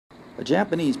A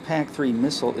Japanese PAC-3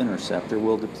 missile interceptor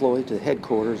will deploy to the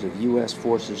headquarters of U.S.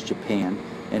 Forces Japan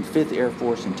and 5th Air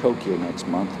Force in Tokyo next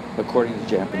month, according to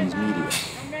Japanese media.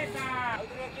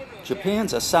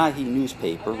 Japan's Asahi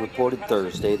newspaper reported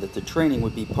Thursday that the training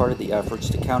would be part of the efforts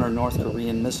to counter North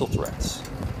Korean missile threats.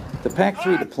 The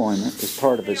PAC-3 deployment is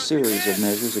part of a series of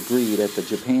measures agreed at the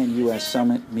Japan-U.S.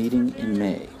 summit meeting in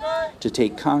May to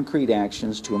take concrete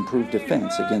actions to improve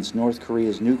defense against North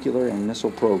Korea's nuclear and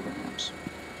missile programs.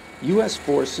 U.S.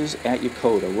 forces at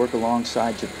Yokota work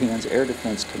alongside Japan's Air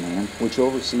Defense Command, which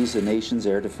oversees the nation's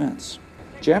air defense.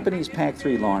 Japanese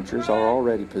PAC-3 launchers are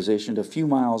already positioned a few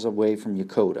miles away from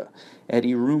Yokota at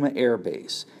Iruma Air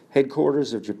Base,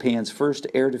 headquarters of Japan's 1st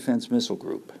Air Defense Missile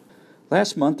Group.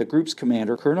 Last month, the group's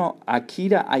commander, Colonel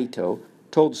Akita Aito,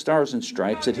 told Stars and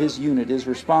Stripes that his unit is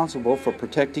responsible for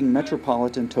protecting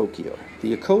metropolitan Tokyo.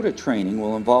 The Yokota training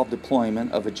will involve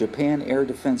deployment of a Japan Air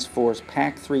Defense Force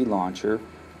PAC-3 launcher,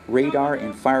 radar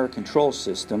and fire control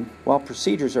system, while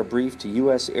procedures are briefed to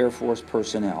U.S. Air Force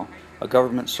personnel, a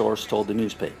government source told the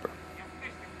newspaper.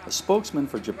 A spokesman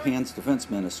for Japan's defense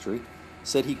ministry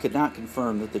said he could not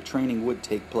confirm that the training would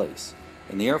take place,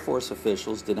 and the Air Force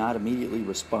officials did not immediately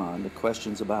respond to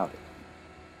questions about it.